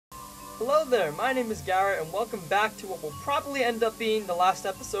Hello there, my name is Garrett, and welcome back to what will probably end up being the last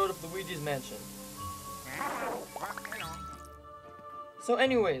episode of Luigi's Mansion. So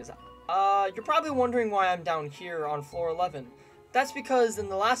anyways, you're probably wondering why I'm down here on floor 11. That's because in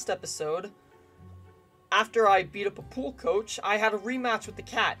the last episode, after I beat up a pool coach, I had a rematch with the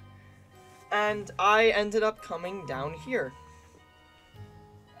cat. And I ended up coming down here.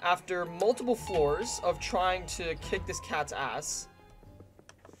 After multiple floors of trying to kick this cat's ass,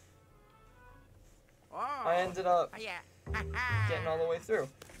 I ended up getting all the way through.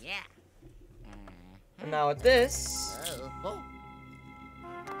 And now at this,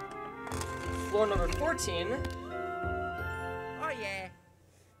 floor number 14.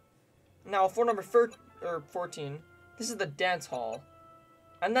 Now floor number 14, this is the dance hall.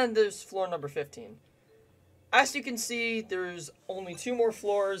 And then there's floor number 15. As you can see, there's only 2 more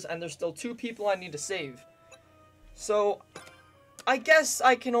floors, and there's still 2 people I need to save. So, I guess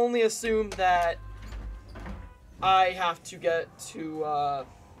I can only assume that I have to get to, I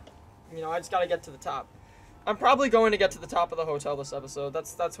just gotta get to the top. I'm probably going to get to the top of the hotel this episode.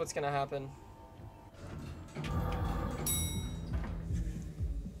 That's what's gonna happen.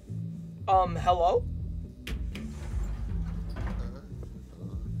 Hello?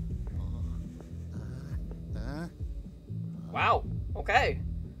 Wow, okay.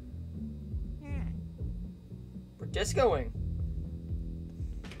 We're discoing.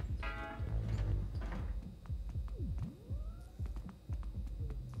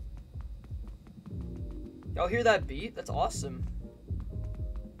 Y'all hear that beat? That's awesome.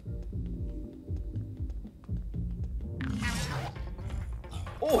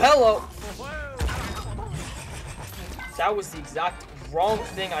 Oh, hello! That was the exact wrong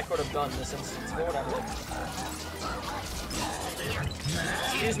thing I could have done in this instance, but whatever.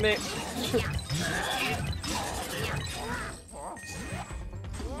 Excuse me.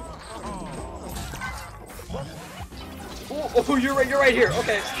 Oh, you're right here.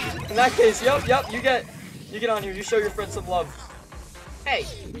 Okay. In that case, yep, you get on here. You show your friend some love. Hey.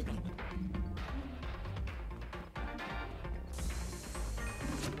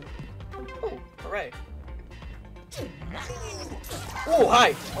 Oh, hooray. Oh,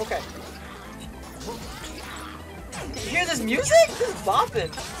 hi. Okay. You hear this music? This is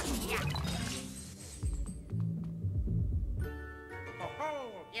bopping.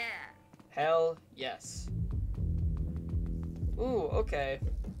 Hell yes. Ooh, okay.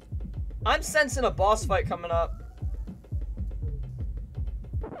 I'm sensing a boss fight coming up.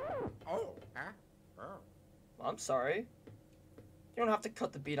 I'm sorry. You don't have to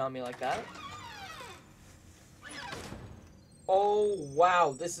cut the beat on me like that. Oh,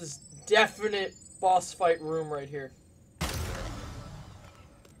 wow. This is definite boss fight room right here.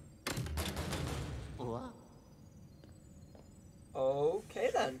 Okay,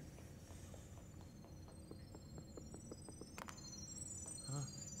 then.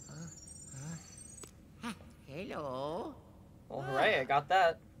 Hello. Well, hooray, I got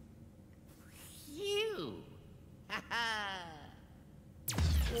that. You.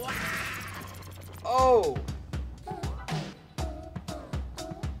 Oh.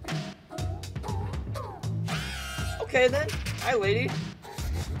 Okay, then. Hi, lady.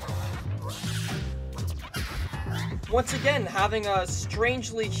 Once again, having a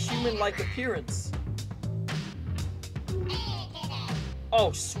strangely human-like appearance.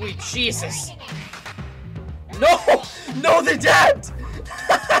 Oh, sweet Jesus. No! No, they're dead!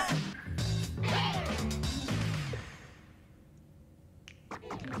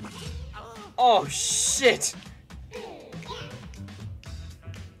 Oh, shit.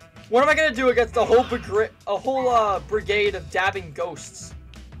 What am I gonna do against a whole brigade of dabbing ghosts?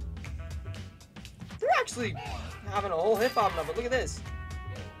 They're actually having a whole hip-hop number. Look at this.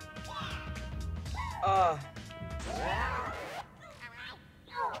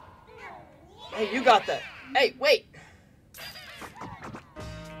 Hey, you got that. Hey, wait.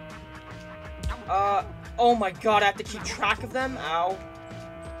 Oh my god, I have to keep track of them? Ow.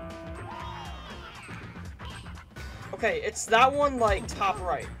 Okay, it's that one, like, top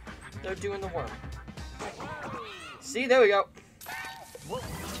right. They're doing the worm. See, there we go.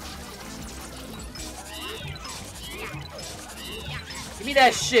 Give me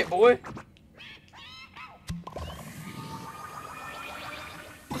that shit, boy.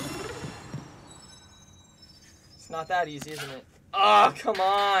 It's not that easy, isn't it? Oh, come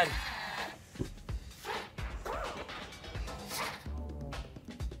on.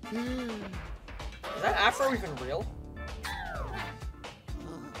 Is that afro even real?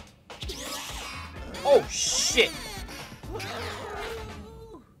 Oh, shit.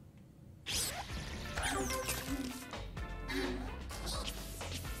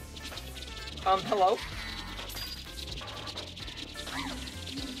 Hello?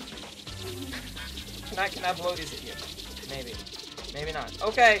 Can I blow these at you? Maybe. Maybe not.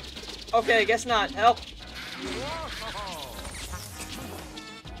 Okay. Okay, guess not. Help.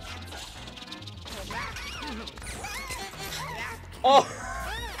 Oh!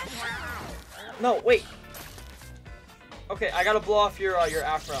 No, wait. Okay, I gotta blow off your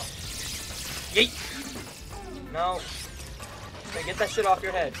afro. Yeet! No. Okay, get that shit off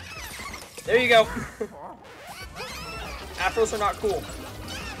your head. There you go. Afros are not cool.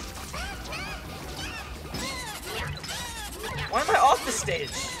 Why am I off the stage?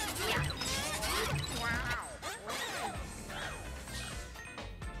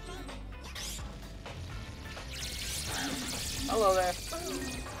 Hello there.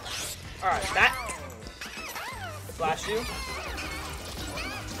 Alright, that. Flash you.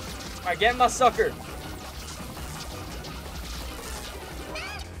 Alright, get my sucker.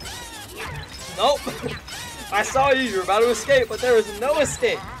 Nope. I saw you. You were about to escape, but there is no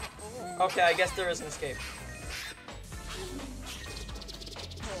escape. Okay, I guess there is an escape.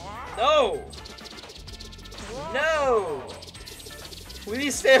 No! No!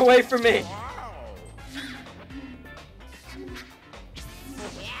 Please stay away from me.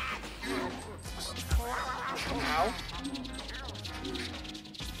 Ow.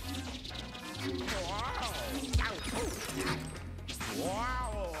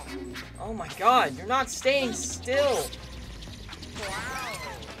 Oh my god, you're not staying still.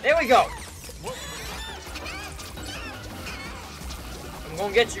 There we go. I'm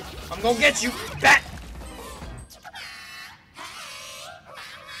gonna get you. I'm gonna get you. Bat!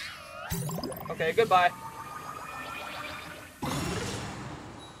 Okay, goodbye.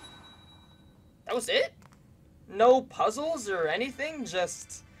 That was it? No puzzles or anything?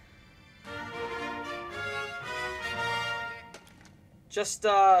 Just,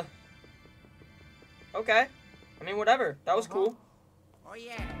 okay. I mean, whatever. That was cool. Oh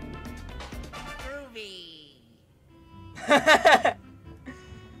yeah. Groovy.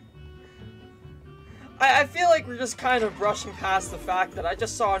 I feel like we're just kind of brushing past the fact that I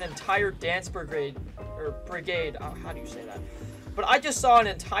just saw an entire dance brigade, how do you say that? But I just saw an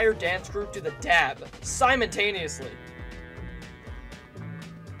entire dance group do the dab, simultaneously.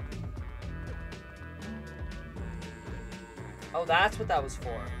 Oh, that's what that was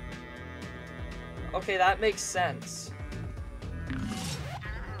for. Okay, that makes sense.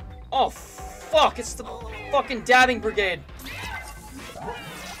 Oh, fuck, it's the fucking dabbing brigade.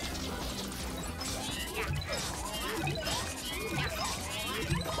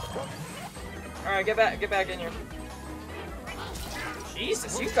 Alright, get back in here.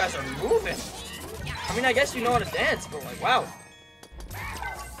 Jesus, you guys are moving. I mean, I guess you know how to dance, but like, wow.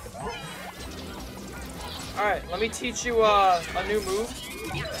 Alright, let me teach you a new move.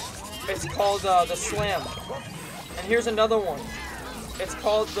 It's called the slam. And here's another one. It's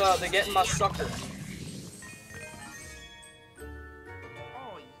called the getting my sucker.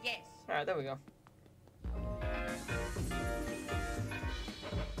 Oh yes. Alright, there we go.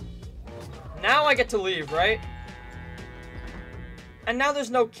 Now I get to leave, right? And now there's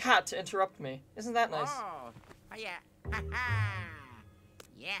no cat to interrupt me. Isn't that nice? Oh yeah.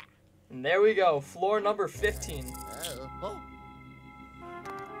 Yeah. And there we go, floor number 15. Oh.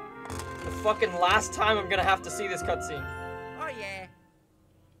 The fucking last time I'm gonna have to see this cutscene. Oh yeah.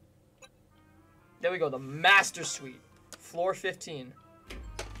 There we go, the Master Suite. Floor 15.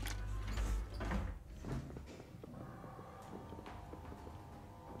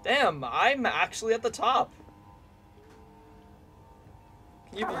 Damn, I'm actually at the top.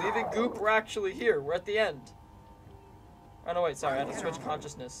 Can you believe it, Goop? We're actually here. We're at the end. Oh, no, wait, sorry. I had to switch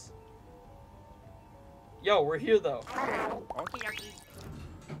consciousness. Yo, we're here, though. Okay, okay.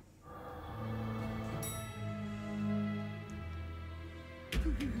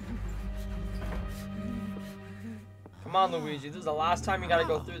 Come on, Luigi. This is the last time you gotta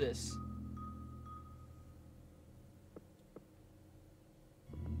go through this.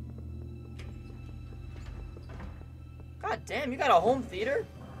 God damn, you got a home theater?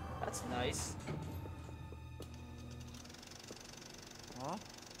 That's nice. Huh?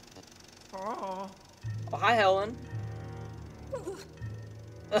 Oh. Oh, hi, Helen.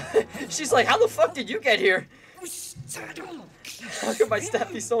 She's like, how the fuck did you get here? How could my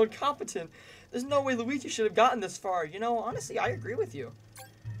staff be so incompetent? There's no way Luigi should have gotten this far. You know, honestly, I agree with you.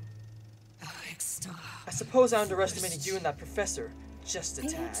 I suppose I underestimated you and that professor. Just a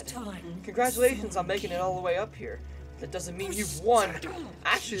tad. Congratulations on making it all the way up here. That doesn't mean you've won.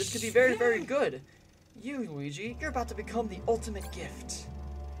 Actually, this could be very, very good. You, Luigi, you're about to become the ultimate gift.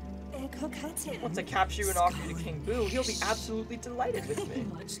 Once I capture you and offer you to King Boo, he'll be absolutely delighted with me.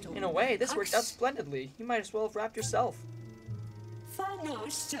 In a way, this worked out splendidly. You might as well have wrapped yourself.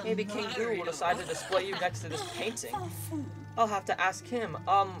 Maybe King Boo will decide to display you next to this painting. I'll have to ask him.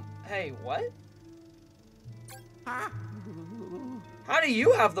 Hey, what? How do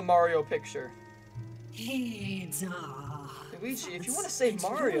you have the Mario picture? Luigi, if you want to save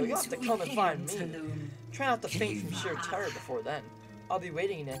Mario, you'll have to come and find me. Try not to faint from sheer terror before then. I'll be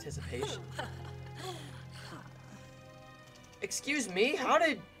waiting in anticipation. Excuse me? How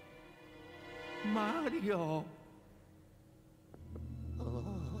did... Mario.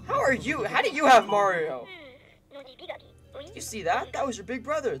 How do you have Mario? You see that? That was your big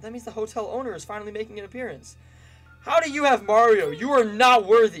brother. That means the hotel owner is finally making an appearance. How do you have Mario? You are not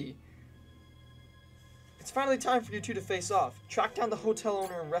worthy. It's finally time for you two to face off. Track down the hotel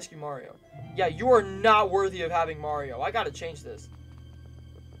owner and rescue Mario. Yeah, you are not worthy of having Mario. I gotta change this.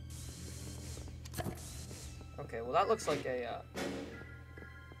 Okay, well that looks like a,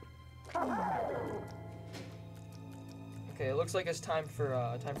 Okay, it looks like it's time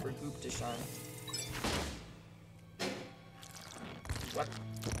for Goop to shine. What?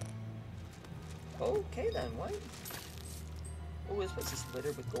 Okay then, what? Oh, this place is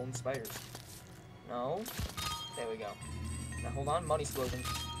littered with golden spiders. No. There we go. Now hold on, money explosion.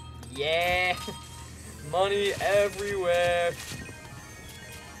 Yeah! Money everywhere!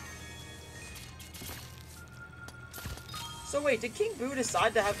 So wait, did King Boo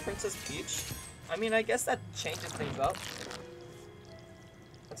decide to have Princess Peach? I mean, I guess that changes things up.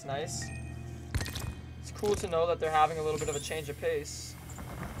 That's nice. It's cool to know that they're having a little bit of a change of pace.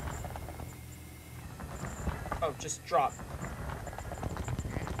 Oh, just drop.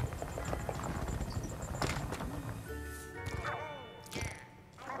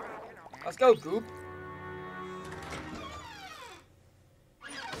 Let's go, Goop.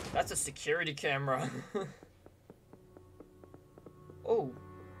 That's a security camera. Oh.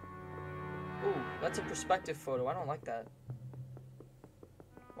 Ooh, that's a perspective photo. I don't like that.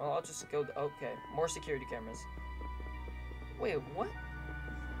 Well, I'll just go... Okay, more security cameras. Wait, what?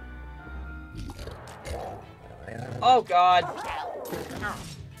 Oh, God.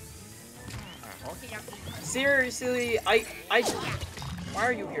 Seriously, I... Why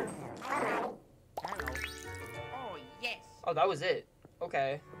are you here? Oh, yes. Oh, that was it.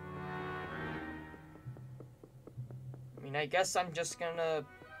 Okay. I mean, I guess I'm just gonna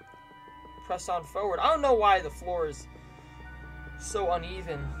press on forward. I don't know why the floor is so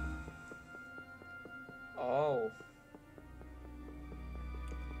uneven. Oh.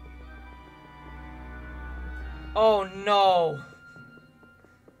 Oh no.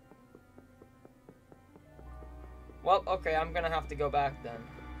 Well, okay, I'm gonna have to go back then.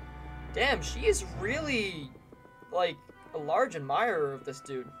 Damn, she is really, like, a large admirer of this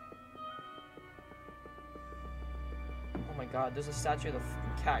dude. Oh my god, there's a statue of the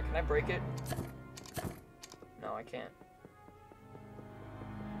fucking cat. Can I break it? No, I can't.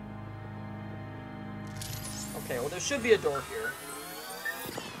 Okay, well, there should be a door here.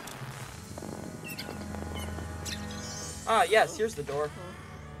 Ah, yes, here's the door.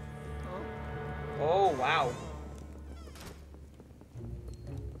 Oh, wow.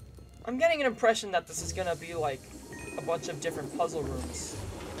 I'm getting an impression that this is gonna be, like, a bunch of different puzzle rooms.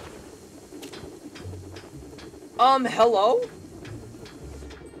 Hello?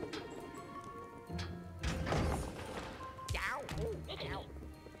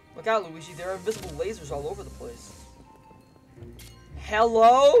 Look out, Luigi, there are invisible lasers all over the place.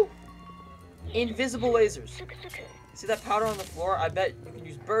 Hello? Invisible lasers. See that powder on the floor? I bet you can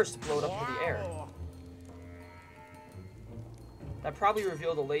use burst to blow it up into the air. That probably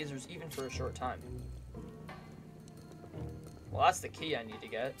revealed the lasers even for a short time. Well, that's the key I need to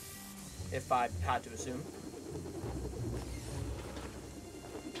get, if I had to assume.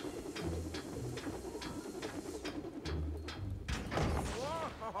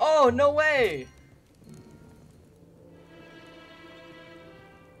 Oh, no way!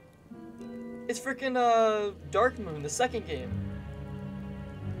 It's freaking, Dark Moon, the second game.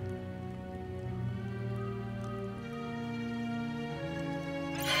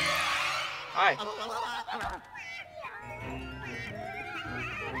 Hi.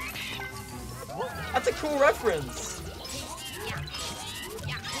 That's a cool reference.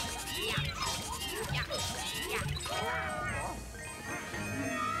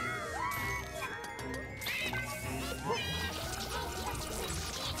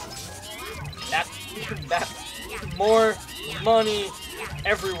 That more money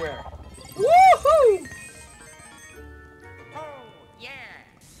everywhere. Woohoo!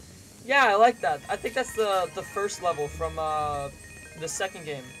 Yeah, I like that. I think that's the first level from the second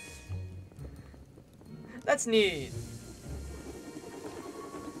game. That's neat.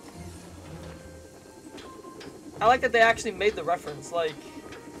 I like that they actually made the reference, like...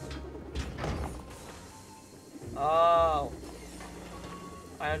 Oh.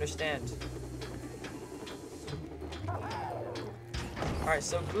 I understand. Alright,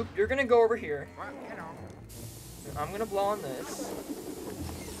 so Goop, you're gonna go over here. I'm gonna blow on this.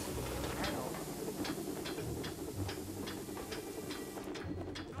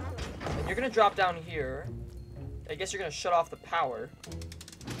 And you're gonna drop down here. I guess you're gonna shut off the power.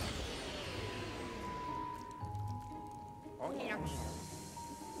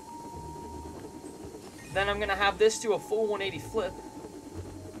 Then I'm gonna have this do a full 180 flip.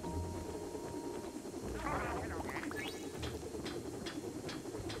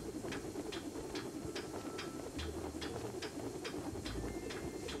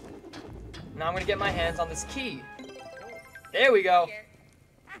 Now I'm gonna get my hands on this key. There we go.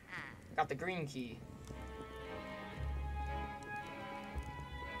 Got the green key.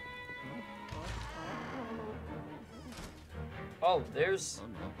 Oh, there's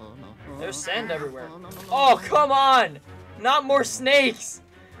sand everywhere. Oh, come on! Not more snakes!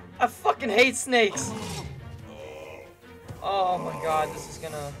 I fucking hate snakes! Oh my god, this is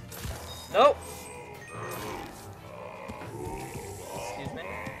gonna... Nope! Excuse me.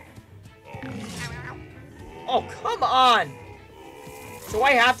 Oh, come on! Do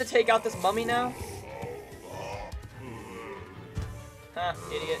I have to take out this mummy now? Huh,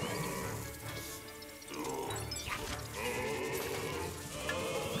 idiot.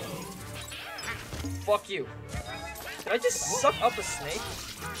 Fuck you. Did I just suck up a snake?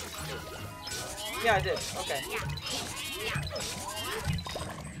 Yeah, I did. Okay.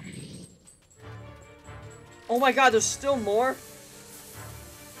 Oh my god, there's still more?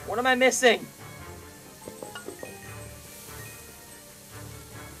 What am I missing?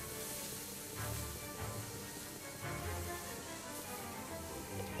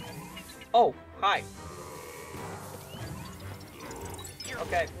 Oh, hi.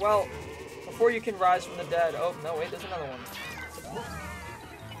 Okay, well, before you can rise from the dead... Oh, no, wait, there's another one.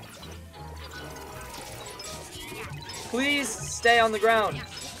 Please stay on the ground.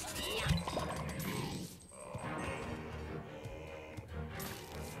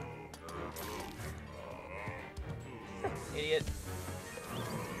 Idiot.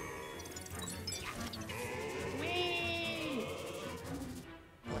 Whee!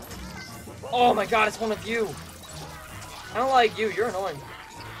 Oh my god, it's one of you. I don't like you, you're annoying.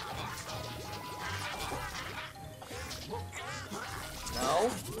 No.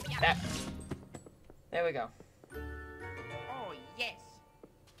 That. There we go. Oh, yes.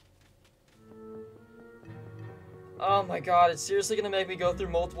 Oh my god, it's seriously gonna make me go through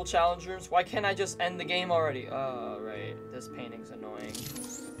multiple challenge rooms? Why can't I just end the game already? Oh, right. This painting's annoying.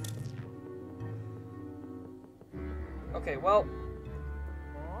 Okay, well.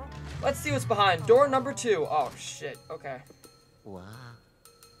 Let's see what's behind. Door number 2. Oh, shit. Okay. Wow.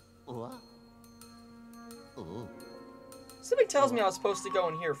 Wow. Ooh. Something tells me I was supposed to go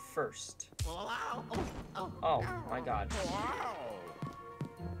in here first. Wow. Oh, my god. Wow.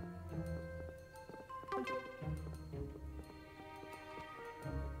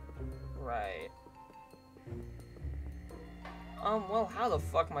 Right. Well, how the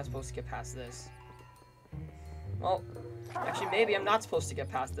fuck am I supposed to get past this? Well, actually, maybe I'm not supposed to get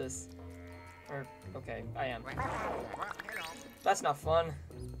past this. Or, okay, I am. That's not fun.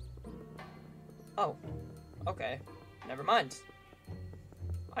 Oh, okay. Never mind.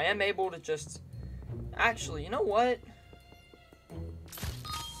 I am able to just... Actually, you know what?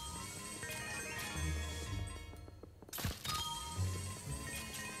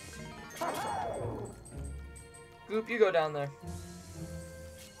 Goop, you go down there.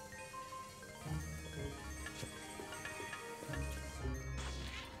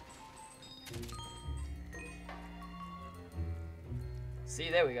 See,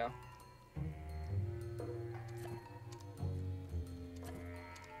 there we go.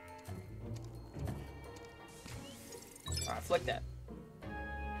 Alright, flick that.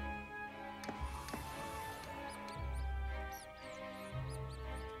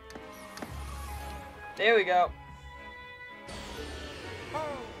 There we go.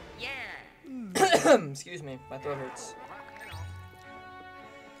 Oh, yeah. Excuse me, my throat hurts.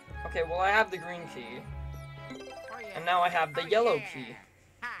 Okay, well I have the green key. And now I have the yellow key.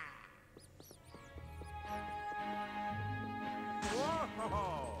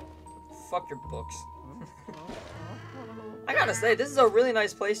 Fuck your books. I gotta say, this is a really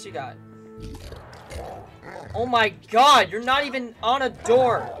nice place you got. Oh my god, you're not even on a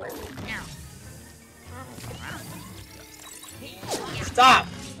door.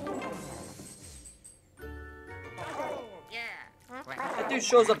 dude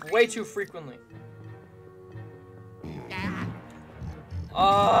shows up way too frequently.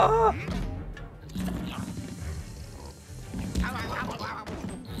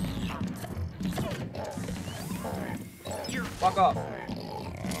 Fuck off.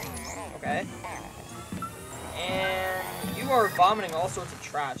 Okay. And you are vomiting all sorts of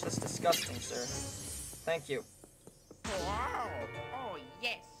trash. That's disgusting, sir. Thank you. Oh,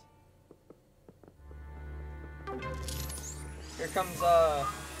 yes. Here comes, the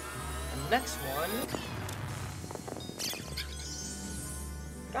next one.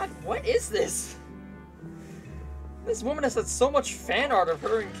 God, what is this? This woman has had so much fan art of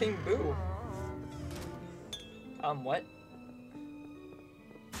her and King Boo. What?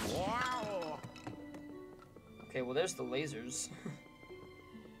 Wow. Okay, well, there's the lasers.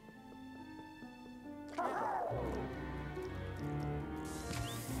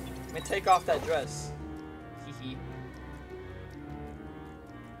 Let me take off that dress. Hee.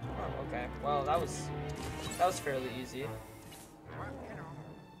 Oh, okay. Well, that was fairly easy.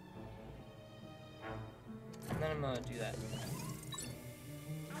 And then I'm gonna do that.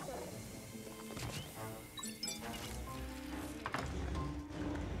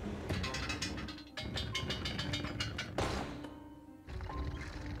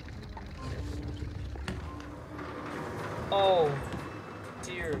 Oh,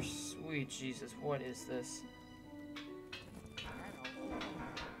 dear sweet Jesus, what is this?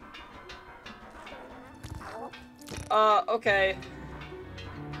 Okay.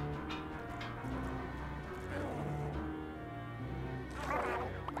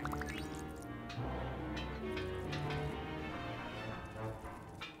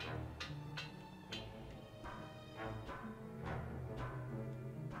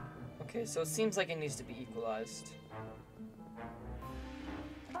 Okay, so it seems like it needs to be equalized.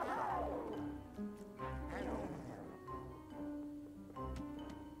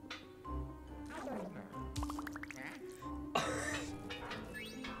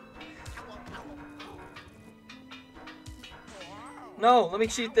 No, let me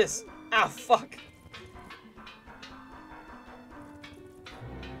cheat this. Ah, fuck.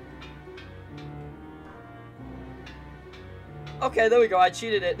 Okay, there we go. I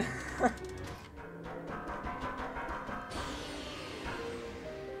cheated it.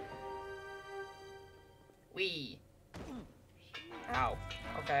 Wee. Ow.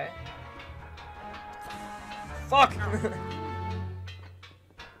 Okay. Fuck!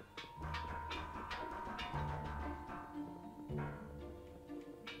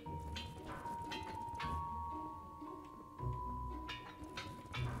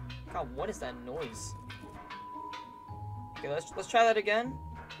 God, what is that noise? Okay, let's try that again.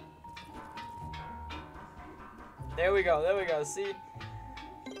 There we go, see?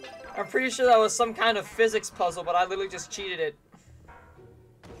 I'm pretty sure that was some kind of physics puzzle, but I literally just cheated it.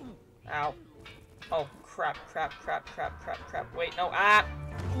 Ow. Oh, crap. Wait, no, ah!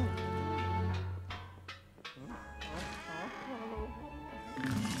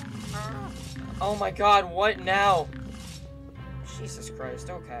 Oh my god, what now? Jesus Christ,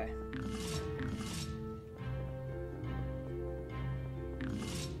 okay.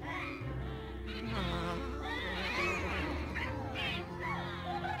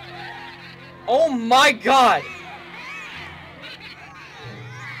 Oh my god!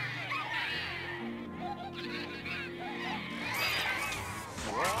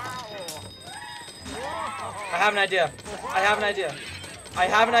 I have an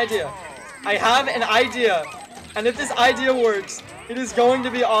idea. And if this idea works, it is going to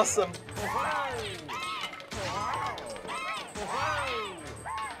be awesome.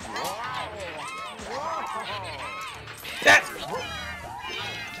 That's...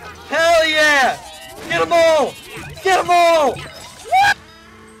 Hell yeah! Get them all! Get them all!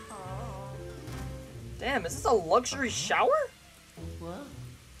 Damn, is this a luxury shower?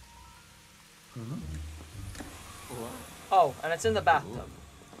 Oh, and it's in the bathtub.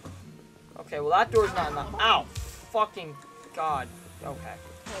 Okay, well that door's not enough. Ow! Fucking god. Okay.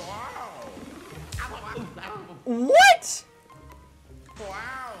 What?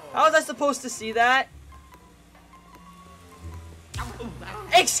 How was I supposed to see that?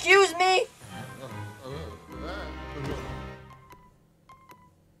 Excuse me?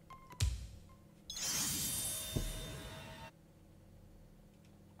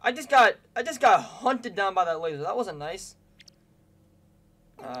 I just got hunted down by that laser. That wasn't nice.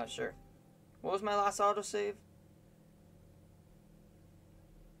 Sure. What was my last autosave?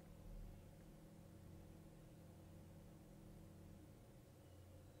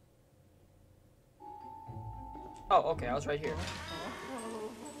 Oh, okay, I was right here.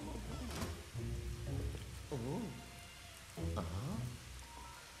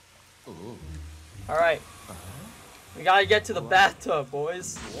 Alright. We gotta get to the bathtub,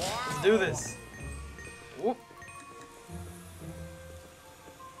 boys. Let's do this. Whoop.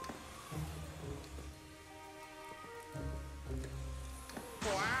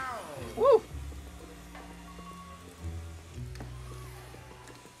 Woo!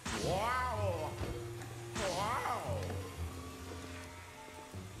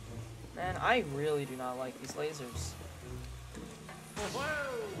 Man, I really do not like these lasers.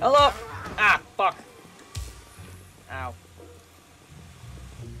 Hello! Ah, fuck. Ow.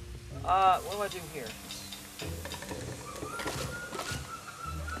 What do I do here?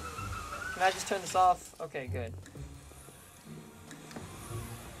 Can I just turn this off? Okay, good.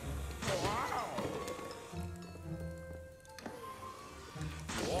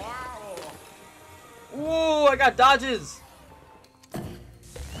 Ooh, I got dodges!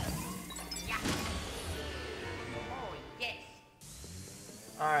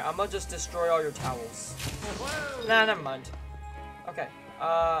 Alright, I'm gonna just destroy all your towels. Nah, never mind. Okay,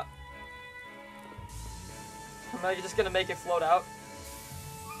 am I just gonna make it float out?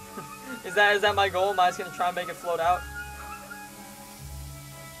 Is that my goal? Am I just gonna try and make it float out?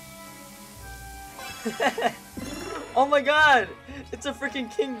 Oh my god! It's a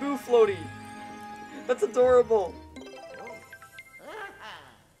freaking King Boo floaty! That's adorable!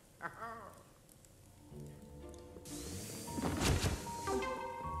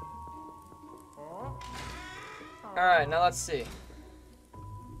 Alright, now let's see.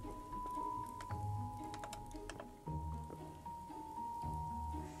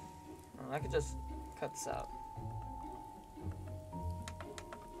 I could just cut this out.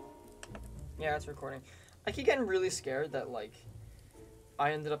 Yeah, it's recording. I keep getting really scared that, like,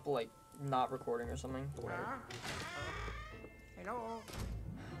 I ended up, like, not recording or something. Hello.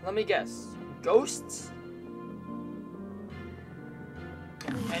 Let me guess. Ghosts?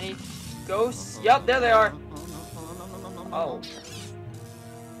 Any ghosts? Yep, there they are. Oh.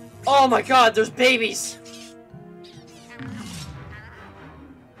 Oh my god, there's babies!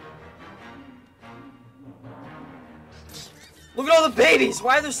 Look at all the babies!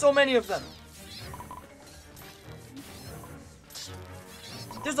 Why are there so many of them?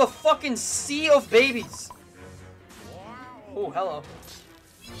 There's a fucking sea of babies! Oh, hello.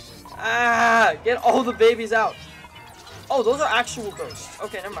 Ah! Get all the babies out! Oh, those are actual ghosts.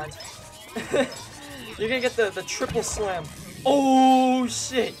 Okay, never mind. You're gonna get the triple slam. Oh,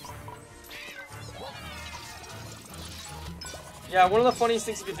 shit! Yeah, one of the funniest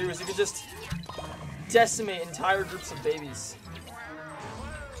things you could do is you could just decimate entire groups of babies.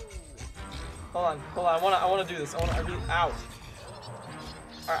 Hold on. I wanna do this. I really, ow.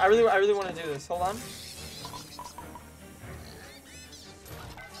 Alright, I really wanna do this. Hold on.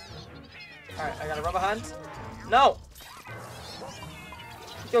 Alright, I gotta rub a hand. No!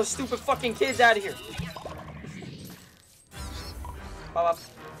 Get those stupid fucking kids out of here. Pop up.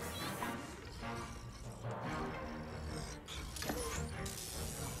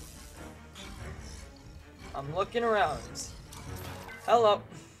 I'm looking around. Hello.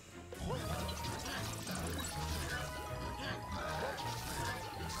 Oh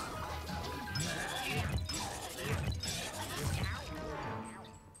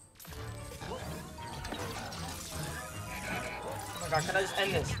my god, can I just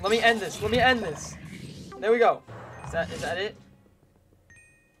end this? Let me end this. Let me end this. There we go. Is that it?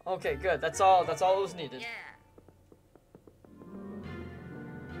 Okay, good. That's all that was needed.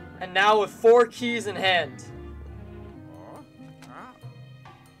 And now with 4 keys in hand.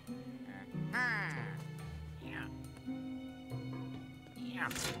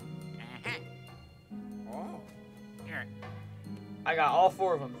 I got all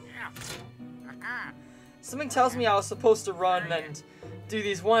 4 of them. Something tells me I was supposed to run and do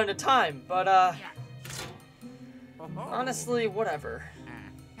these one at a time, but honestly, whatever.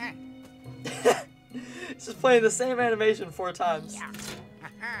 It's just playing the same animation 4 times.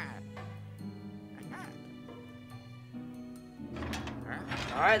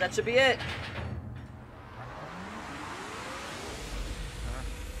 Alright, that should be it.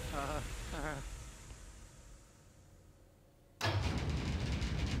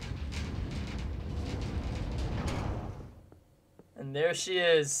 And there she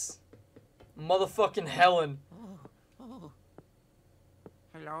is. Motherfucking Helen.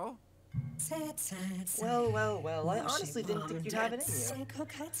 Hello? Well, I honestly didn't think you'd have it in you.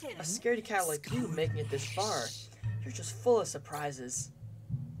 A scaredy cat like you making it this far. You're just full of surprises.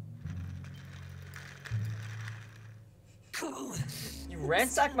 You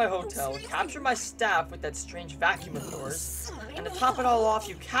ransacked my hotel, captured my staff with that strange vacuum of yours, and to top it all off,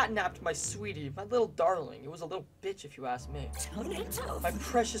 you catnapped my sweetie, my little darling. It was a little bitch if you ask me. My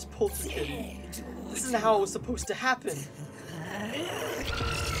precious polter kitty. This isn't how it was supposed to happen.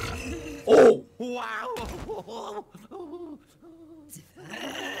 Oh! Wow!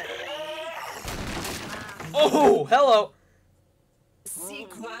 Oh, hello!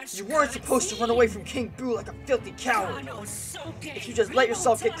 You weren't supposed to run away from King Boo like a filthy coward. If you just let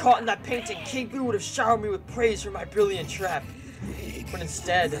yourself get caught in that painting, King Boo would have showered me with praise for my brilliant trap. But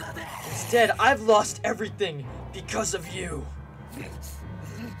instead, I've lost everything because of you.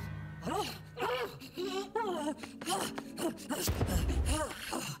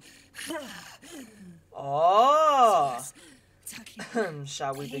 Oh!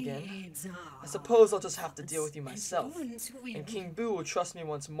 Shall we begin? I suppose I'll just have to deal with you myself. And King Boo will trust me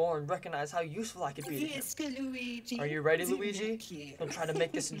once more and recognize how useful I could be to him. Are you ready, Luigi? I'm trying to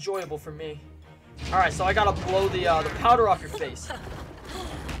make this enjoyable for me. Alright, so I gotta blow the powder off your face.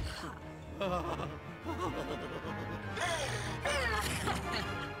 Alright,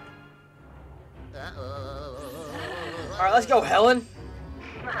 let's go, Helen.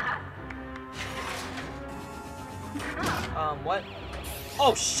 What?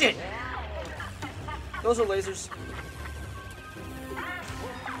 Oh, shit! Those are lasers.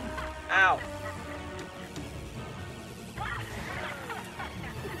 Ow.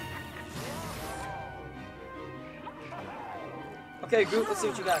 Okay, Goop, let's see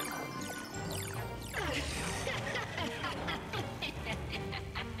what you got.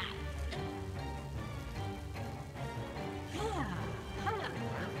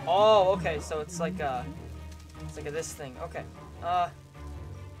 Oh, okay, so it's like this thing. Okay. Let's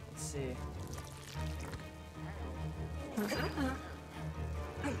see.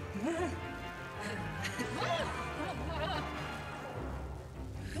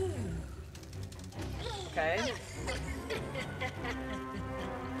 Okay.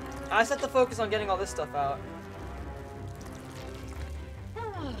 I set the focus on getting all this stuff out.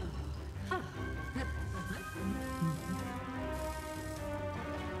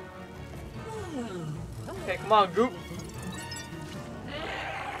 Okay, come on, Goop.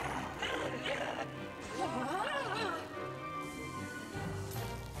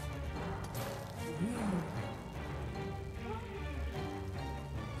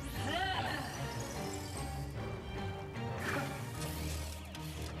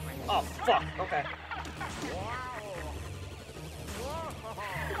 Oh, fuck. Okay.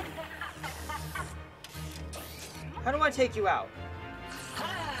 How do I take you out?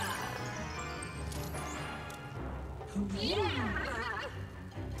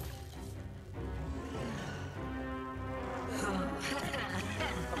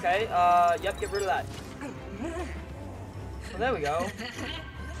 Okay, yep, get rid of that. Well, there we go.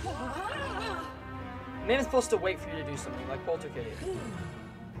 Maybe I'm supposed to wait for you to do something, like Polter Kitty.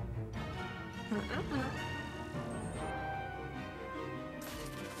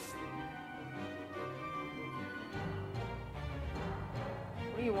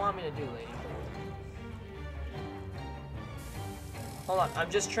 What do you want me to do, lady? Hold on,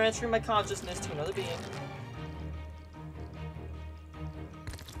 I'm just transferring my consciousness to another being.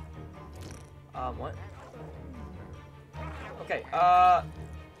 What? Okay,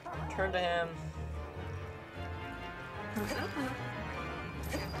 turn to him.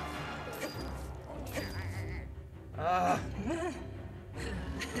 I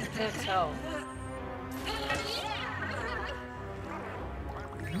can't tell.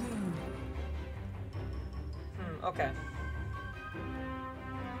 Okay.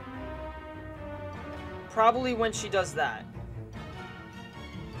 Probably when she does that.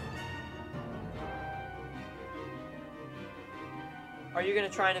 Are you gonna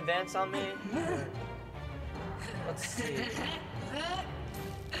try and advance on me? Let's see.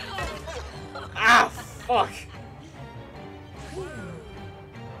 Ah, fuck!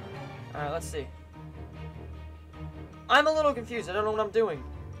 Alright, let's see. I'm a little confused. I don't know what I'm doing.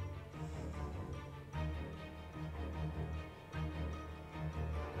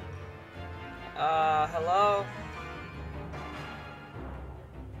 Hello?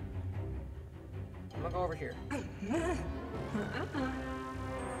 I'm gonna go over here.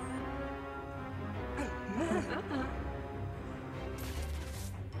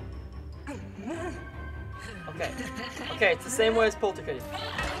 Okay. Okay, it's the same way as Poltergeist.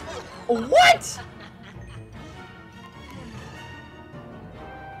 What?!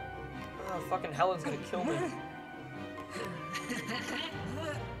 Oh, fucking Helen's gonna kill me.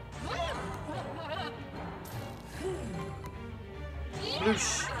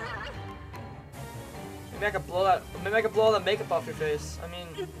 Bloosh. Maybe I could blow that. Maybe I could blow all that makeup off your face. I mean,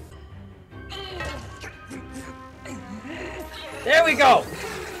 there we go.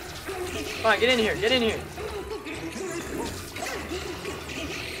 Come on, get in here. Get in here.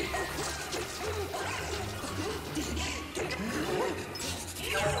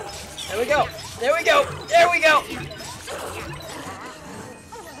 There we go. There we go. There we go.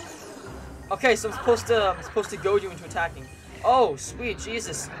 Okay, so I'm supposed to goad you into attacking. Oh, sweet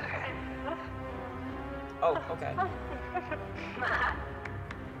Jesus. Oh, okay.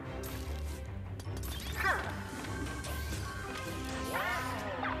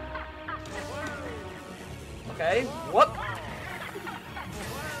 Okay, whoop.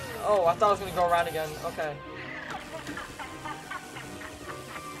 Oh, I thought I was gonna go around again. Okay.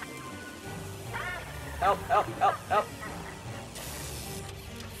 Help, help, help, help.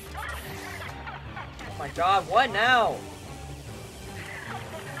 Oh my god, what now?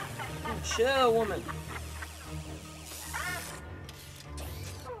 Chill, woman.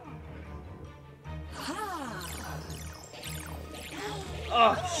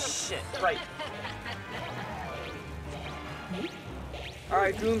 Oh, shit, right.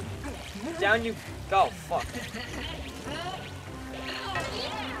 Alright, Goon. Down you go. Fuck.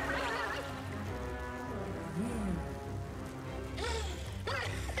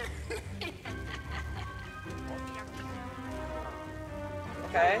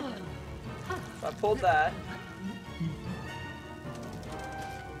 Okay. So I pulled that.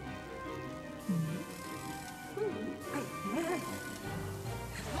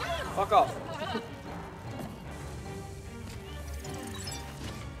 Fuck off.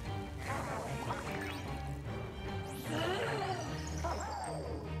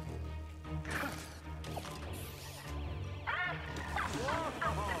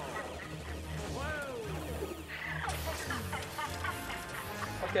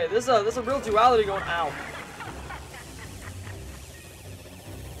 Okay, there's a real duality going. Ow.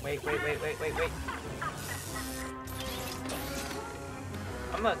 Wait.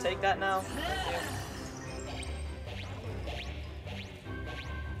 I'm gonna take that now. Thank you.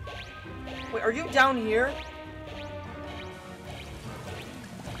 Wait, are you down here?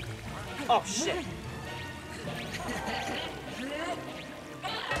 Oh shit.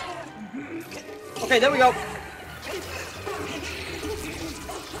 Okay, there we go.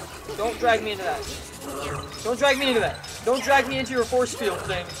 Don't drag me into that. Don't drag me into that. Don't drag me into your force field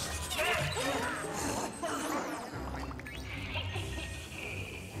thing.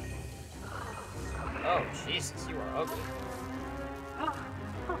 Oh, Jesus, you are ugly.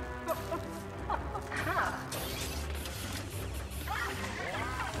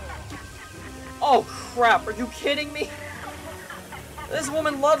 Oh, crap. Are you kidding me? This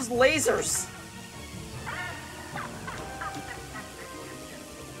woman loves lasers.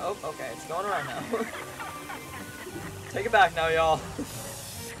 Oh, okay, it's going around now. Take it back now, y'all.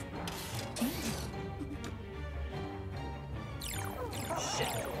 Shit.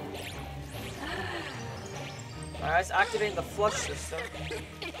 Alright, it's activating the flush system.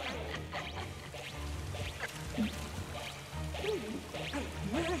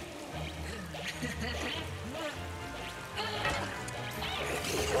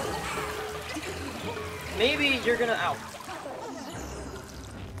 Maybe you're gonna out.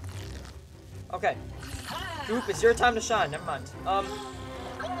 Okay. Goop, it's your time to shine. Never mind. Alright,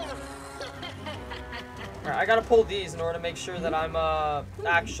 I gotta pull these in order to make sure that I'm,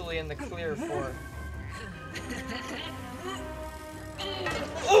 actually in the clear for...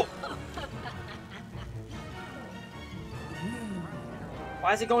 Oh!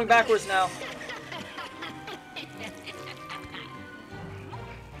 Why is it going backwards now?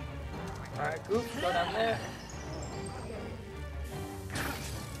 Alright, Goop, go down there.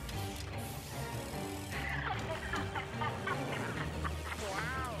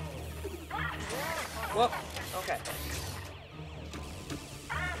 Whoop. Okay.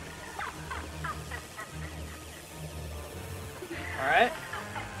 Alright.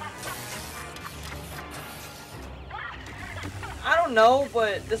 I don't know,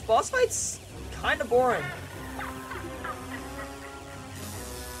 but this boss fight's kinda boring.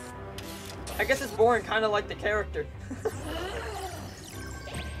 I guess it's boring kinda like the character.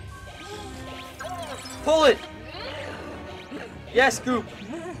 Pull it! Yes, Goop!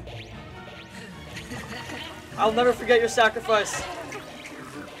 I'll never forget your sacrifice.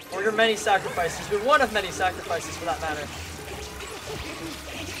 Or your many sacrifices. You're one of many sacrifices for that matter.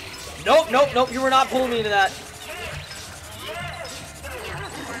 Nope, nope, nope. You were not pulling me into that.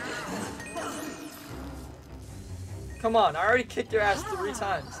 Come on. I already kicked your ass 3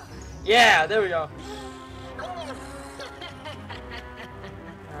 times. Yeah, there we go.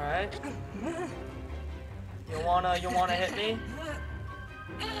 Alright. You wanna hit me?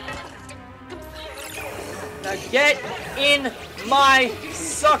 Now get in my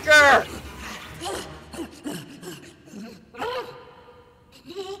sucker!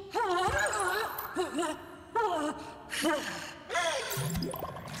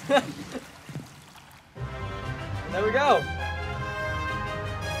 There we go.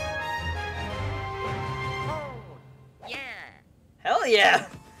 Oh, yeah. Hell yeah!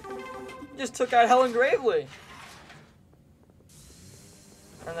 You just took out Helen Gravely.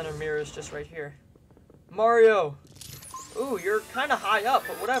 And then her mirror is just right here. Mario! Ooh, you're kind of high up,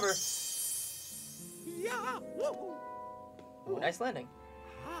 but whatever. Yeah. Woo. Ooh, nice landing.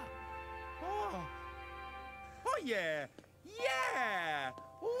 Ah. Oh. Oh yeah. Yeah.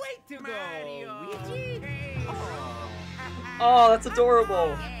 Way to Mario. go, Luigi. Oh. Oh, that's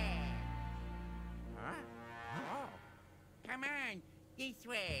adorable. Yeah. Huh? Oh. Come on, this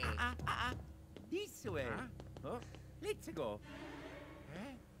way. This way. Oh. Let's go.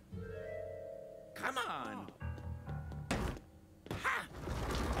 Huh? Come on. Ha.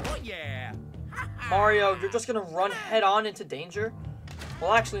 Oh yeah. Mario, you're just gonna run head on into danger?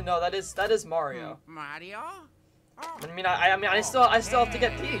 Well, actually, no. That is Mario. Mario? Oh, I mean, I still have to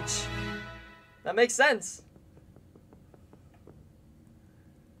get Peach. That makes sense.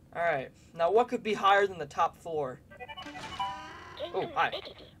 All right. Now, what could be higher than the top floor? Oh, hi.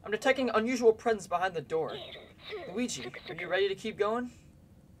 I'm detecting unusual presence behind the door. Luigi, are you ready to keep going?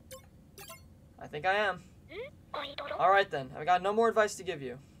 I think I am. All right then. I've got no more advice to give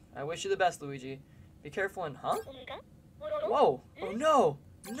you. I wish you the best, Luigi. Be careful and Whoa! Oh no!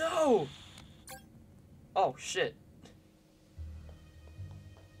 No! Oh shit.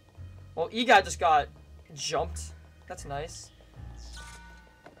 Well, E-Guy just got jumped. That's nice.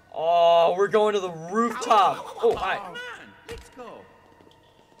 Oh, we're going to the rooftop. Oh, hi. Come on. Let's go.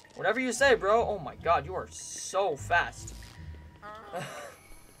 Whatever you say, bro. Oh my god, you are so fast.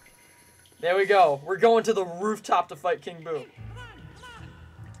 There we go. We're going to the rooftop to fight King Boo.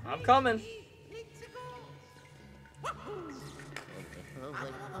 I'm coming.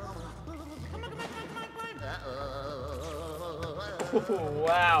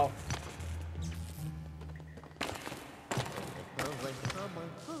 Wow.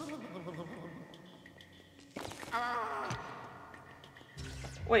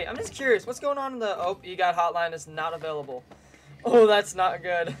 Wait, I'm just curious. What's going on in the... Oh, EGOT hotline is not available. Oh, that's not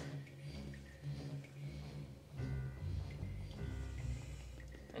good.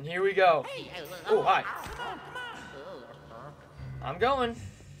 And here we go. Oh, hi. I'm going.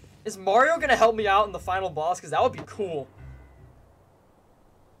 Is Mario gonna help me out in the final boss? Because that would be cool.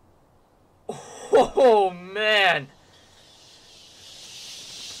 Oh, man.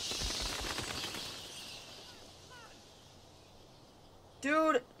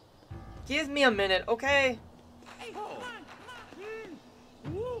 Dude, give me a minute, okay?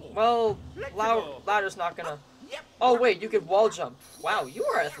 Well, ladder's not gonna... Oh, wait, you could wall jump. Wow, you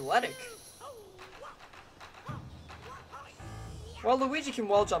are athletic. Well, Luigi can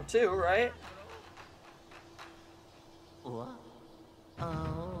wall jump too, right? oh.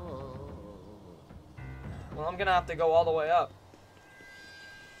 Well, I'm gonna have to go all the way up.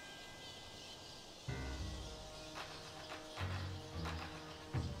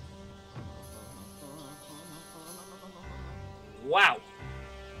 Wow.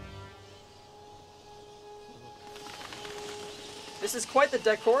 This is quite the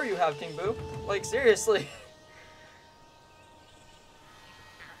decor you have, King Boo. Like, seriously.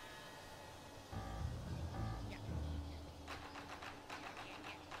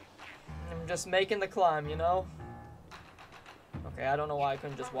 I'm just making the climb, you know? Okay, I don't know why I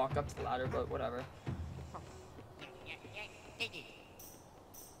couldn't just walk up to the ladder, but whatever.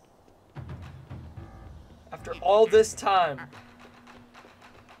 After all this time,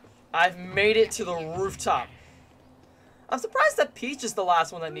 I've made it to the rooftop. I'm surprised that Peach is the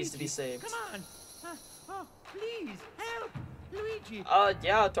last one that needs to be saved. Come on. Oh, please help, Luigi.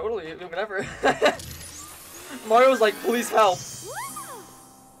 Yeah, totally. Whatever. Mario's like, please help.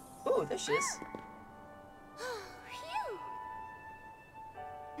 Ooh, there she is.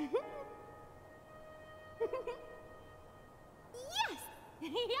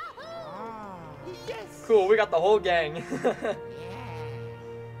 Yes. Cool, we got the whole gang.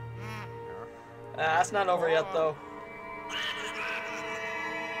 That's not over yet, though.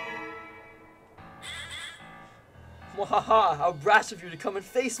 Wahaha, how brash of you to come and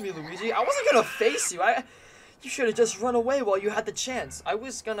face me, Luigi. I wasn't gonna face you. You should have just run away while you had the chance. I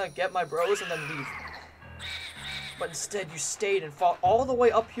was gonna get my bros and then leave. But instead, you stayed and fought all the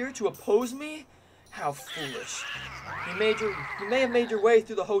way up here to oppose me? How foolish. You may have made your way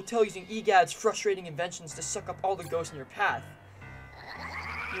through the hotel using EGAD's frustrating inventions to suck up all the ghosts in your path.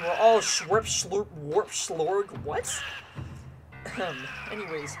 You are all schwerp slurp warp slorg. What?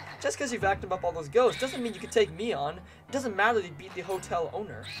 Anyways, just because you've vacuumed up all those ghosts doesn't mean you can take me on. It doesn't matter that you beat the hotel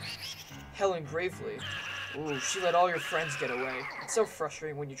owner. Helen gravely. Ooh, she let all your friends get away. It's so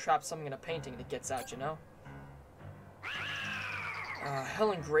frustrating when you trap something in a painting and it gets out, you know?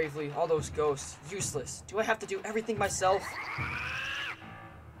 Helen gravely, all those ghosts, useless. Do I have to do everything myself?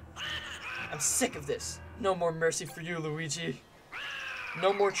 I'm sick of this. No more mercy for you, Luigi.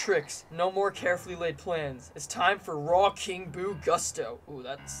 No more tricks. No more carefully laid plans. It's time for raw King Boo gusto. Ooh,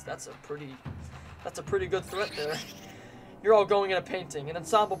 that's a pretty good threat there. You're all going in a painting. An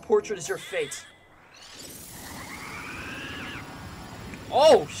ensemble portrait is your fate.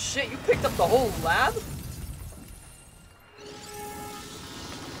 Oh shit! You picked up the whole lab?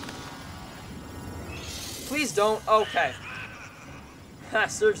 Please don't. Okay. Ha,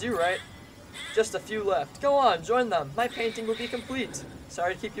 serves you right. Just a few left. Go on, join them. My painting will be complete.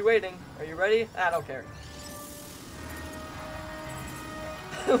 Sorry to keep you waiting. Are you ready? I don't care.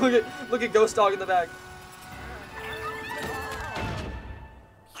 look at Ghost Dog in the back.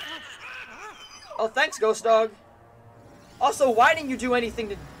 Oh, thanks, Ghost Dog. Also, why didn't you do anything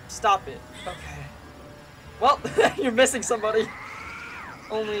to stop it? Okay. Well, you're missing somebody.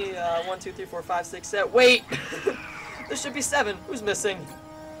 Only 1, 2, 3, 4, 5, 6, 7. Wait! There should be 7. Who's missing?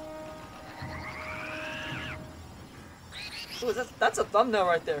 Ooh, that's a thumbnail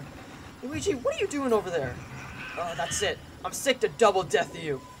right there. Luigi, what are you doing over there? Oh, that's it. I'm sick to double death of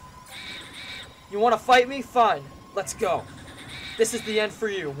you. You want to fight me? Fine. Let's go. This is the end for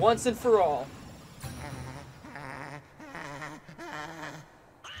you, once and for all.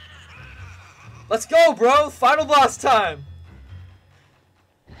 Let's go, bro! Final boss time!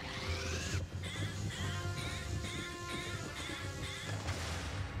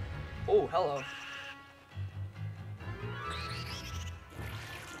 Oh, hello.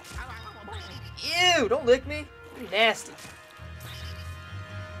 Ew, don't lick me. You're nasty.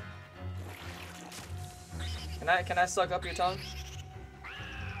 Can I suck up your tongue?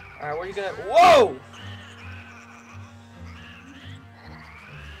 Alright, what are you gonna... Whoa!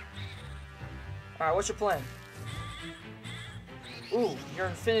 Alright, what's your plan? Ooh, your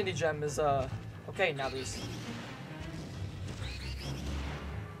infinity gem is, okay, now these.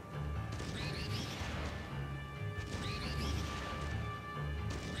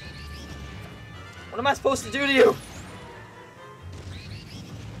 What am I supposed to do to you?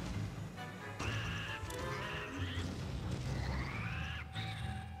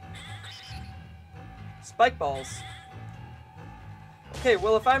 Spike balls. Okay,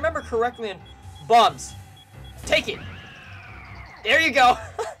 well, if I remember correctly in bombs, take it. There you go.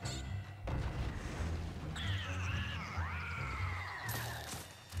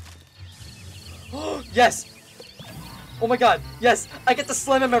 Yes. Oh my god. Yes, I get to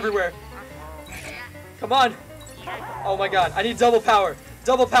slam him everywhere. Come on. Oh my god, I need double power.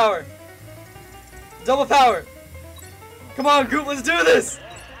 Double power. Double power. Come on, Goop, let's do this.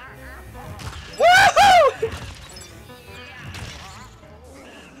 Woohoo!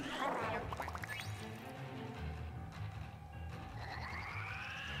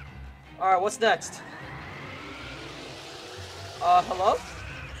 Alright, what's next? Hello?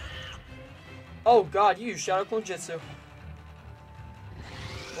 Oh god, you use Shadow Clone Jutsu.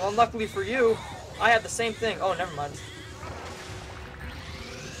 Well, luckily for you, I had the same thing. Oh, never mind.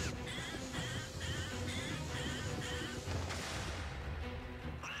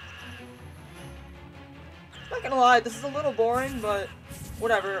 Not gonna lie, this is a little boring, but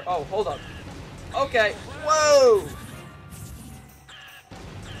whatever. Oh, hold up. Okay. Whoa!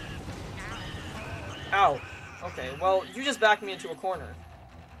 Ow. Okay, well, you just backed me into a corner.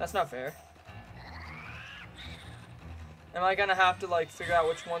 That's not fair. Am I gonna have to, like, figure out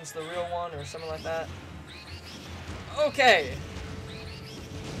which one's the real one or something like that? Okay!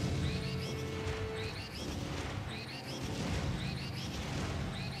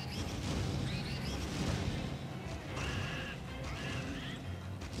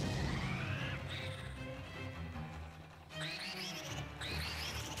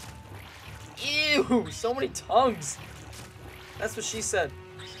 Ew! So many tongues! That's what she said.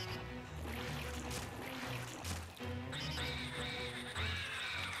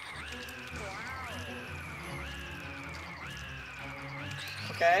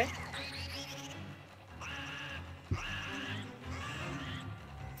 Okay.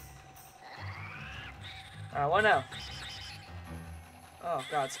 Alright, what now? Oh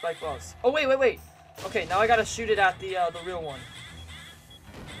god, spike balls. Oh wait, wait, wait! Okay, now I gotta shoot it at the real one.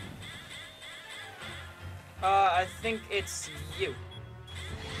 I think it's you.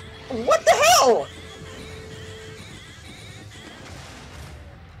 What the hell?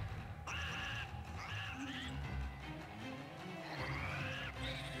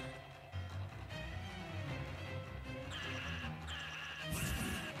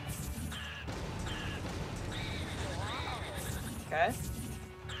 Okay.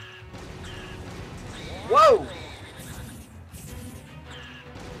 Whoa!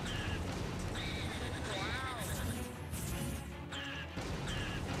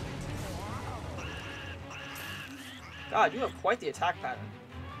 God, you have quite the attack pattern.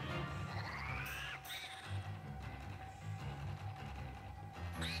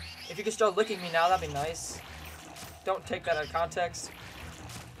 If you could start licking me now, that'd be nice. Don't take that out of context.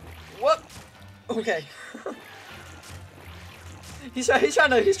 Whoop! Okay. He's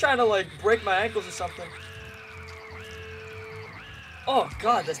trying to like break my ankles or something. Oh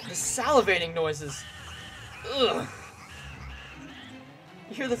god, the salivating noises. Ugh.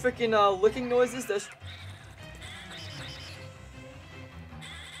 You hear the freaking licking noises? That's...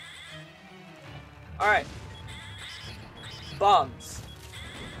 Alright. Bombs.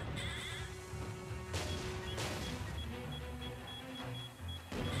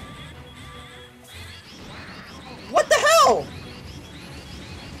 What the hell?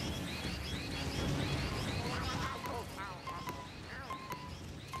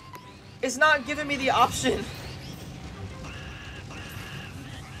 It's not giving me the option.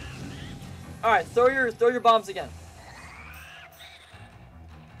 All right, throw your bombs again.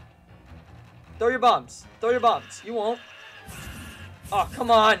 Throw your bombs. Throw your bombs. You won't. Oh,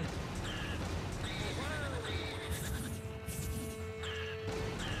 come on.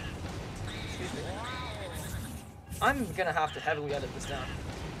 Excuse me. I'm gonna have to heavily edit this down.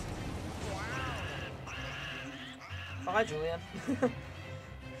 Oh, hi, Julian.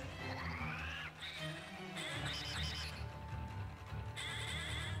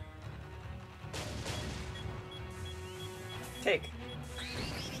 Take.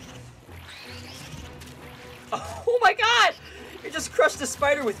 Oh my god! You just crushed a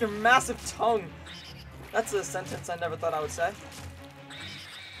spider with your massive tongue. That's a sentence I never thought I would say.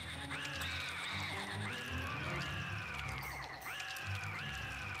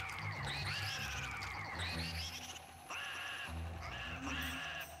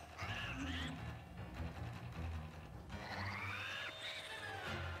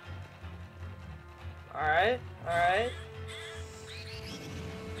 Alright, alright.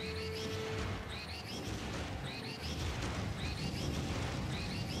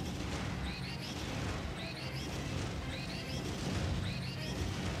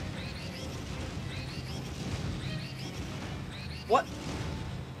 What?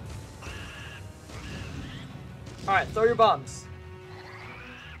 Alright, throw your bombs.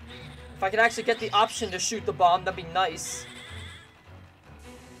 If I could actually get the option to shoot the bomb, that'd be nice.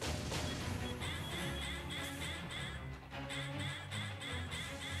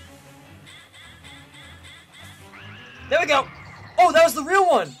 There we go! Oh, that was the real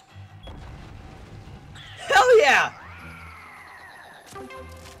one! Hell yeah!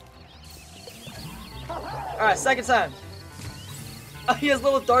 Alright, second time. Oh, he has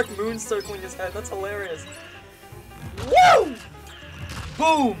little dark moons circling his head. That's hilarious. Woo!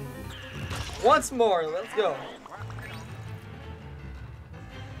 Boom! Once more. Let's go.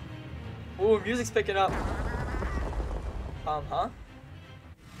 Ooh, music's picking up. Huh?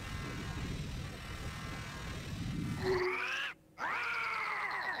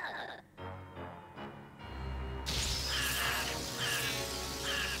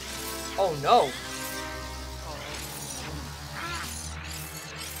 Oh no!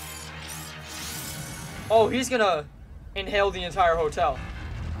 Oh, he's gonna inhale the entire hotel.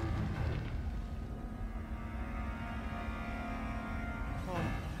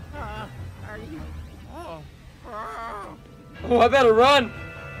 Oh, I better run!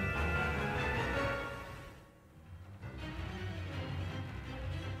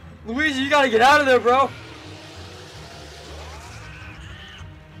 Luigi, you gotta get out of there, bro!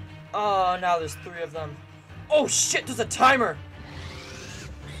 Oh, now there's 3 of them. Oh shit, there's a timer!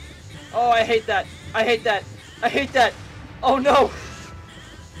 Oh, I hate that. I hate that. I hate that. Oh no!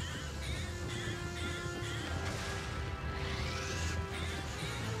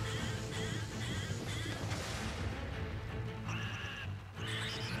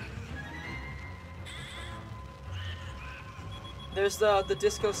 There's the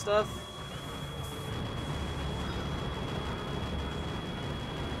disco stuff.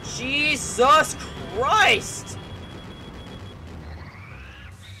 Jesus Christ!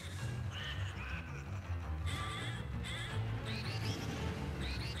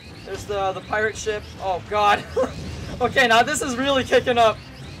 There's the pirate ship. Oh god. Okay, now this is really kicking up.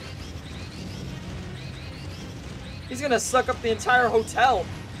 He's gonna suck up the entire hotel.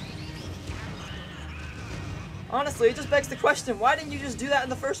 Honestly, it just begs the question, why didn't you just do that in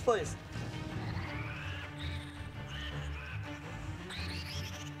the first place?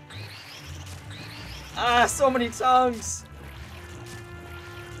 Ah, so many tongues.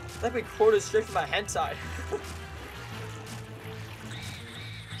 That we quoted straight from my hentai.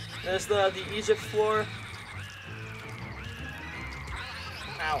 There's the Egypt floor.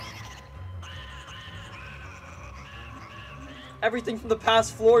 Ow. Everything from the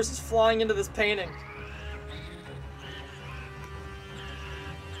past floors is flying into this painting.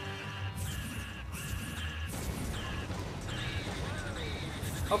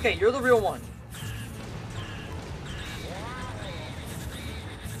 Okay, you're the real one.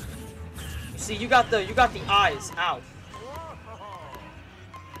 See, you got the eyes. Ow.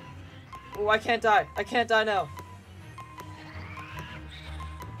 Oh, I can't die. I can't die now.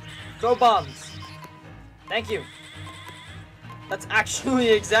 Throw bombs. Thank you. That's actually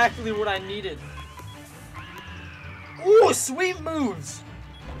exactly what I needed. Ooh, sweet moves.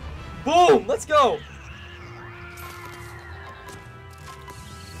 Boom, let's go.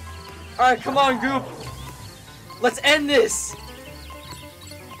 Alright, come on, Goop. Let's end this.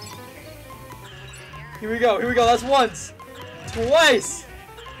 Here we go, that's once. Twice.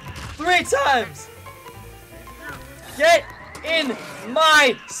 3 times. Get in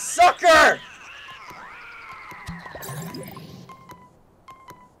my sucker.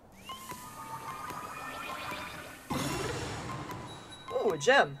 Oh, a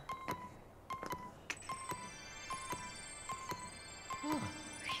gem.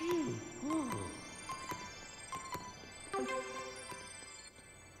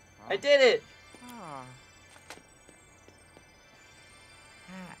 I did it.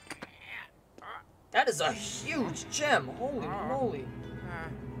 That is a huge gem. Holy moly.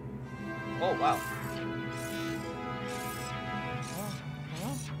 Oh, wow.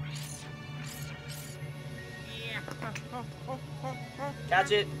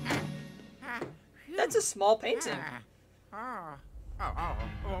 Catch it. That's a small painting. Uh-oh.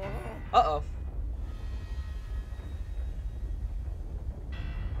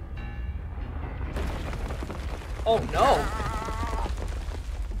 Oh, no.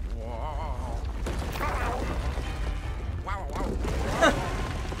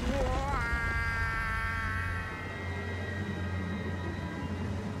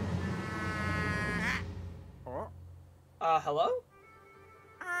 Hello?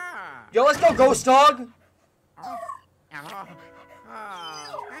 Yo, let's go, Ghost Dog!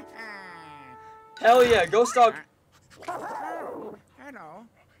 Hell yeah, Ghost Dog. Hello.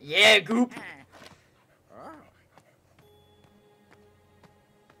 Yeah, Goop.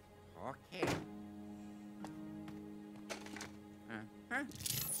 Okay.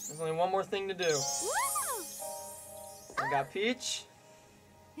 There's only one more thing to do. We got Peach.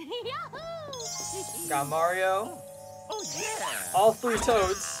 We got Mario. Oh yeah. All 3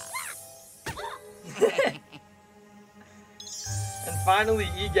 Toads. And finally,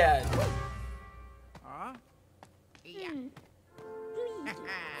 Egad. Yeah.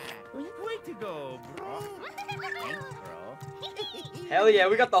 Way to go, bro. Thanks, bro. Hell yeah,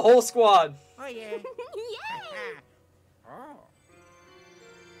 we got the whole squad. Oh yeah. Oh.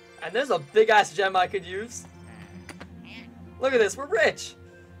 And there's a big ass gem I could use. Look at this, we're rich.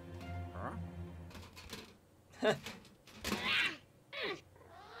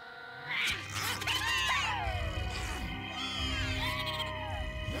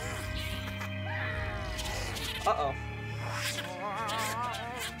 Uh-oh.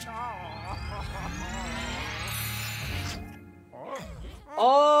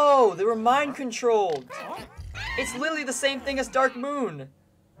 Oh, they were mind controlled. It's literally the same thing as Dark Moon.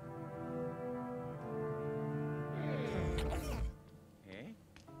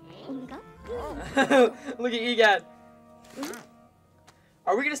 Look at Egad.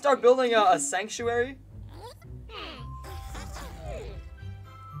 Are we gonna start building a sanctuary?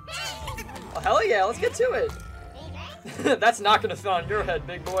 Oh, hell yeah, let's get to it. That's not gonna fit on your head,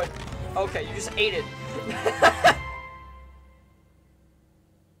 big boy. Okay, you just ate it.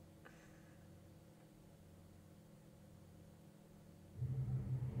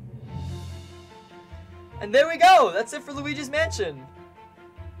 And there we go! That's it for Luigi's Mansion.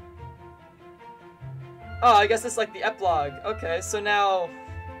 Oh, I guess it's like the epilogue. Okay, so now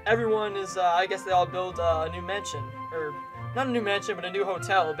everyone is, I guess they all build a new mansion. Or, not a new mansion, but a new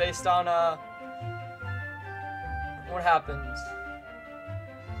hotel based on, what happens?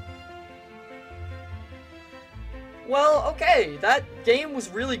 Well, okay, that game was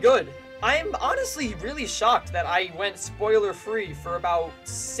really good. I'm honestly really shocked that I went spoiler-free for about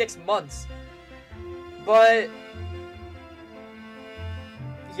 6 months. But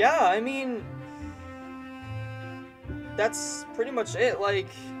yeah, I mean, that's pretty much it. Like,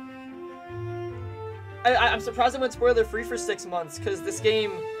 I'm surprised I went spoiler-free for 6 months, because this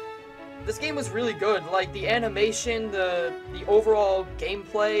game was really good. Like, the animation, the overall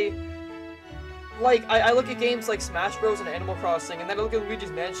gameplay. Like, I look at games like Smash Bros. And Animal Crossing, and then I look at Luigi's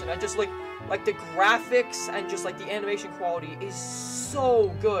Mansion, I just like the graphics and just like the animation quality is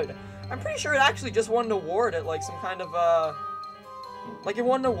so good. I'm pretty sure it actually just won an award at like some kind of like it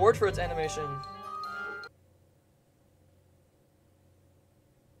won an award for its animation.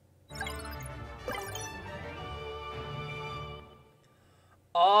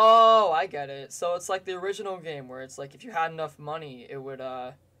 Oh, I get it. So it's like the original game where it's like if you had enough money, it would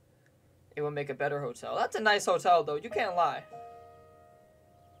make a better hotel. That's a nice hotel though, you can't lie.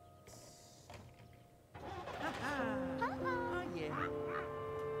 Oh, yeah.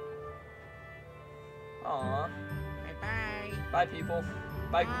 Aw. Bye-bye. Bye, people.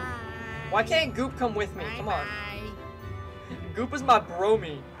 Bye, Goop. Bye. Why can't Goop come with me? Come on. Bye. Goop is my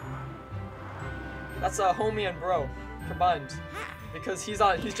bromie. That's a homie and bro combined. Because he's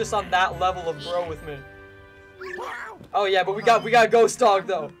just on that level of bro with me. Oh yeah, but we got Ghost Dog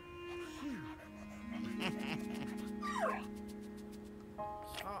though.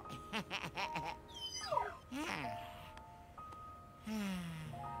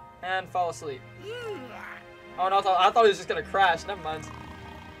 And fall asleep. Oh no, I thought he was just gonna crash. Never mind.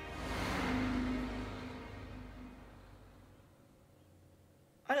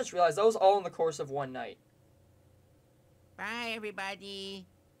 I just realized that was all in the course of one night. Bye, everybody.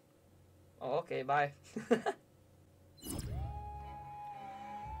 Oh, okay, bye.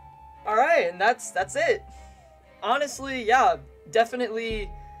 Alright, and that's it. Honestly, yeah, definitely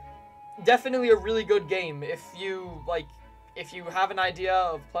a really good game. If you have an idea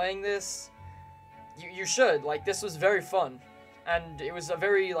of playing this, you should. Like, this was very fun. And it was a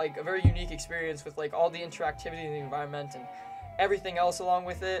very unique experience with like all the interactivity in the environment and everything else along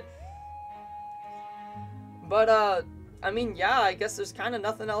with it. But I mean, yeah, I guess there's kind of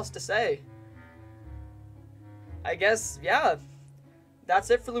nothing else to say. I guess, yeah, that's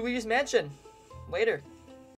it for Luigi's Mansion. Later.